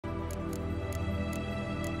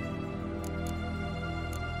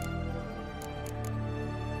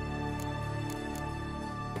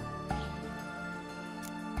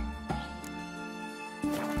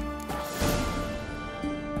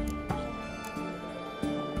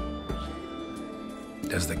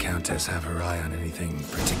Does the Countess have her eye on anything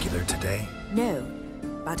particular today? No,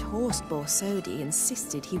 but Horst Borsodi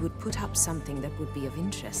insisted he would put up something that would be of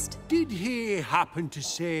interest. Did he happen to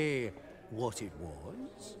say what it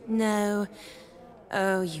was? No.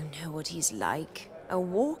 Oh, you know what he's like. A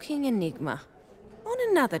walking enigma. On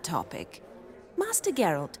another topic, Master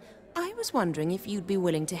Geralt, I was wondering if you'd be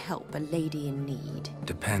willing to help a lady in need.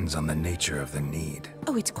 Depends on the nature of the need.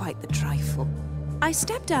 Oh, it's quite the trifle. I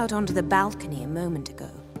stepped out onto the balcony a moment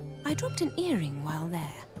ago. I dropped an earring while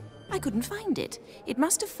there. I couldn't find it. It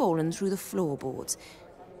must have fallen through the floorboards.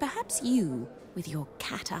 Perhaps you, with your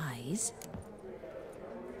cat eyes...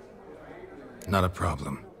 Not a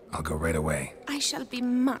problem. I'll go right away. I shall be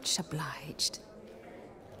much obliged.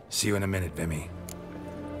 See you in a minute, Vimy.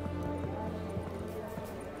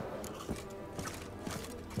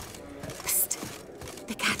 Psst.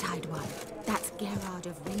 The cat-eyed one. That's Gerard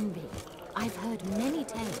of Ringby. I've heard many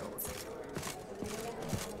tales.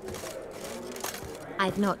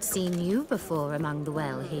 I've not seen you before among the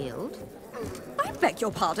well-heeled. I beg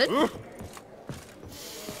your pardon?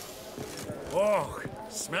 Oh,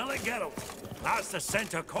 smell it, Geralt. That's the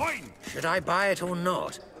center coin. Should I buy it or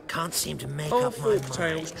not? Can't seem to make Are up my folk mind.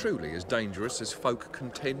 tales truly as dangerous as folk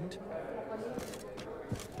contend?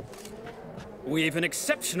 We've an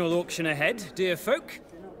exceptional auction ahead, dear folk.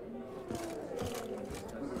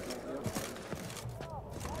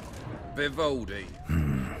 Vivaldi.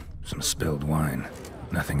 Some spilled wine.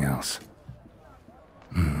 Nothing else.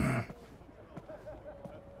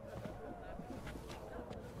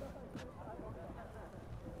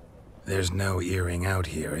 There's no earring out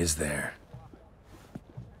here, is there?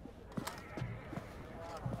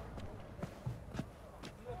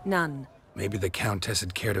 None. Maybe the Countess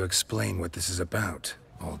would care to explain what this is about,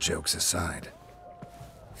 all jokes aside.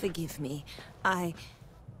 Forgive me.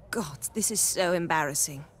 God, this is so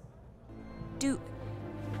embarrassing. Do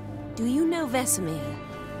you know Vesemir?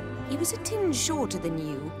 He was a tinge shorter than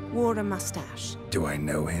you, wore a mustache. Do I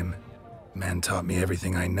know him? Man taught me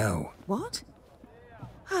everything I know. What?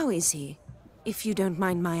 How is he, if you don't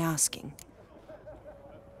mind my asking?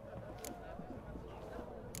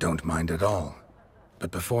 Don't mind at all.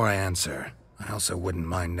 But before I answer, I also wouldn't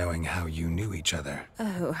mind knowing how you knew each other.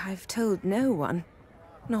 Oh, I've told no one.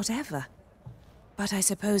 Not ever. But I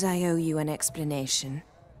suppose I owe you an explanation.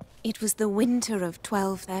 It was the winter of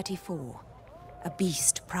 1234. A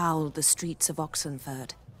beast prowled the streets of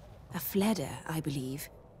Oxenford. A Fleder, I believe.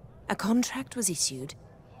 A contract was issued,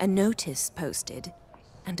 a notice posted,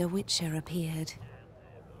 and a witcher appeared.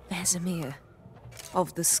 Vesemir.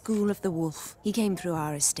 Of the School of the Wolf. He came through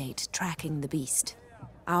our estate, tracking the beast.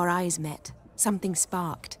 Our eyes met. Something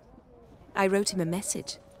sparked. I wrote him a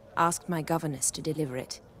message, asked my governess to deliver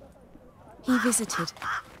it. He visited,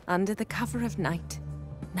 under the cover of night,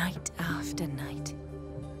 night after night.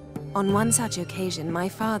 On one such occasion, my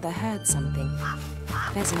father heard something.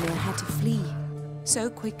 Vesemir had to flee. So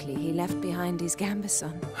quickly, he left behind his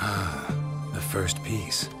gambeson. The first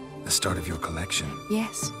piece. The start of your collection.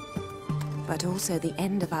 Yes, but also the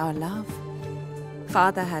end of our love.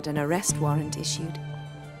 Father had an arrest warrant issued,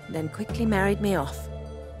 then quickly married me off.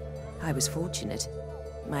 I was fortunate.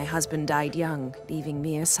 My husband died young, leaving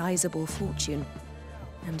me a sizable fortune.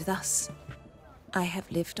 And thus, I have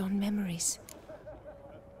lived on memories.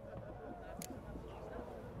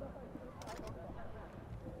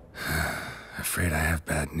 Afraid I have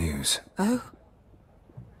bad news. Oh?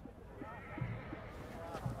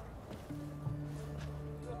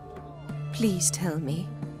 Please tell me,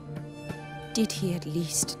 did he at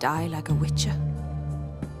least die like a witcher?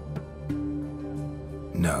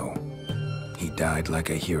 No. He died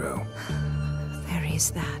like a hero. There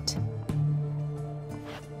is that.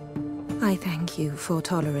 I thank you for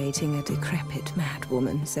tolerating a decrepit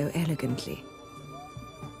madwoman so elegantly.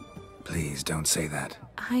 Please don't say that.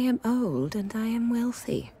 I am old and I am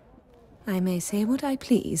wealthy. I may say what I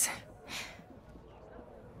please.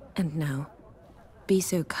 And now, be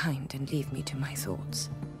so kind and leave me to my thoughts.